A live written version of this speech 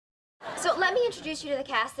So let me introduce you to the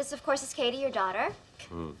cast. This, of course, is Katie, your daughter.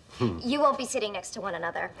 You won't be sitting next to one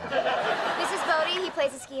another. This is Bodie. He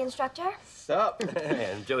plays a ski instructor. Sup?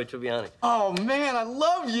 Hey, I'm Joey Tribbiani. Oh, man, I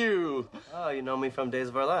love you. Oh, you know me from Days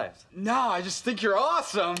of Our Lives. No, I just think you're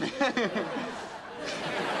awesome.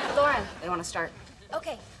 Lauren, they want to start.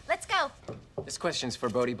 Okay, let's go. This question's for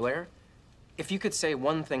Bodie Blair. If you could say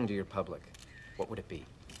one thing to your public, what would it be?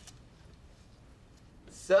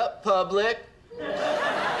 Sup, public?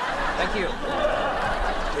 Thank you.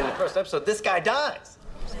 In the first episode, this guy dies.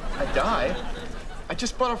 I die? I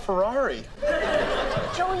just bought a Ferrari.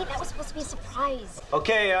 Joey, that was supposed to be a surprise.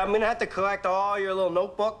 Okay, I'm gonna have to collect all your little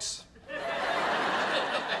notebooks.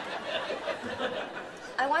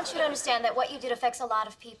 I want you to understand that what you did affects a lot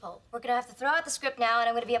of people. We're gonna have to throw out the script now, and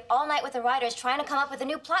I'm gonna be up all night with the writers trying to come up with a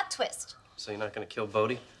new plot twist. So you're not gonna kill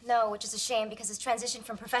Bodie? No, which is a shame because his transition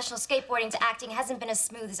from professional skateboarding to acting hasn't been as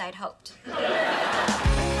smooth as I'd hoped.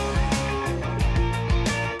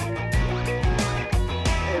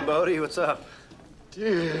 Hey, Bodie, what's up?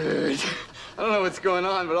 Dude, I don't know what's going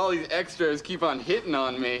on, but all these extras keep on hitting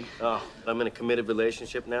on me. Oh, I'm in a committed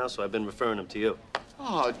relationship now, so I've been referring them to you.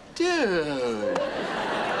 Oh, dude.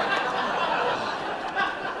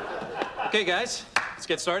 Okay, guys, let's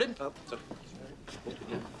get started. Oh, sorry.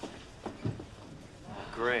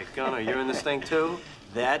 Great. Gunnar, you're in this thing, too?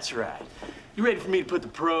 That's right. You ready for me to put the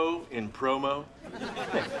pro in promo?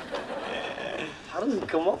 How did you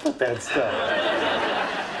come up with that stuff?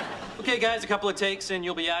 Okay, guys, a couple of takes and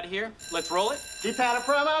you'll be out of here. Let's roll it. Deep Powder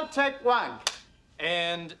promo, take one.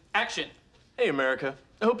 And action. Hey, America.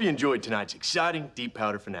 I hope you enjoyed tonight's exciting Deep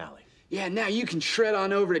Powder finale. Yeah, now you can shred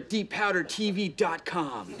on over to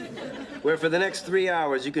deeppowdertv.com. Where for the next 3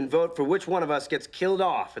 hours, you can vote for which one of us gets killed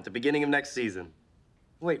off at the beginning of next season.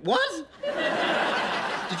 Wait, what?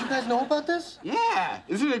 Did you guys know about this? Yeah,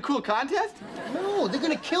 isn't it a cool contest? No, they're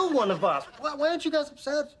gonna kill one of us. Why aren't you guys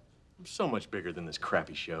upset? I'm so much bigger than this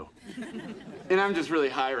crappy show. And I'm just really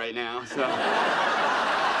high right now, so.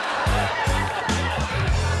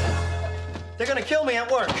 They're gonna kill me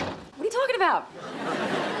at work. What are you talking about?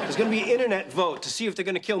 There's gonna be an internet vote to see if they're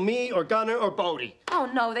gonna kill me or Gunnar or Bodie. Oh,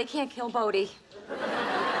 no, they can't kill Bodie.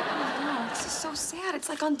 Oh, this is so sad. It's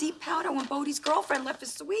like on Deep Powder when Bodie's girlfriend left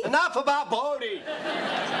his suite. Enough about Bodie!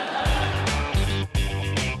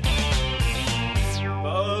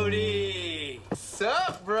 Bodie!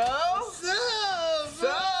 Sup, bro? Sup,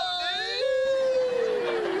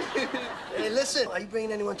 Hey, listen, are you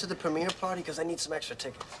bringing anyone to the premiere party? Because I need some extra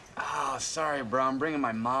tickets. Oh, sorry, bro. I'm bringing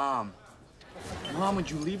my mom. Mom, would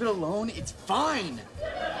you leave it alone? It's fine.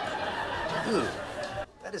 Dude,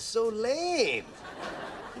 that is so lame.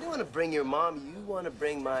 You don't want to bring your mom, you want to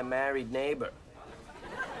bring my married neighbor.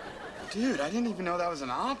 Dude, I didn't even know that was an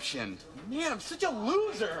option. Man, I'm such a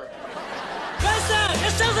loser. Listen,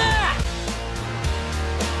 this is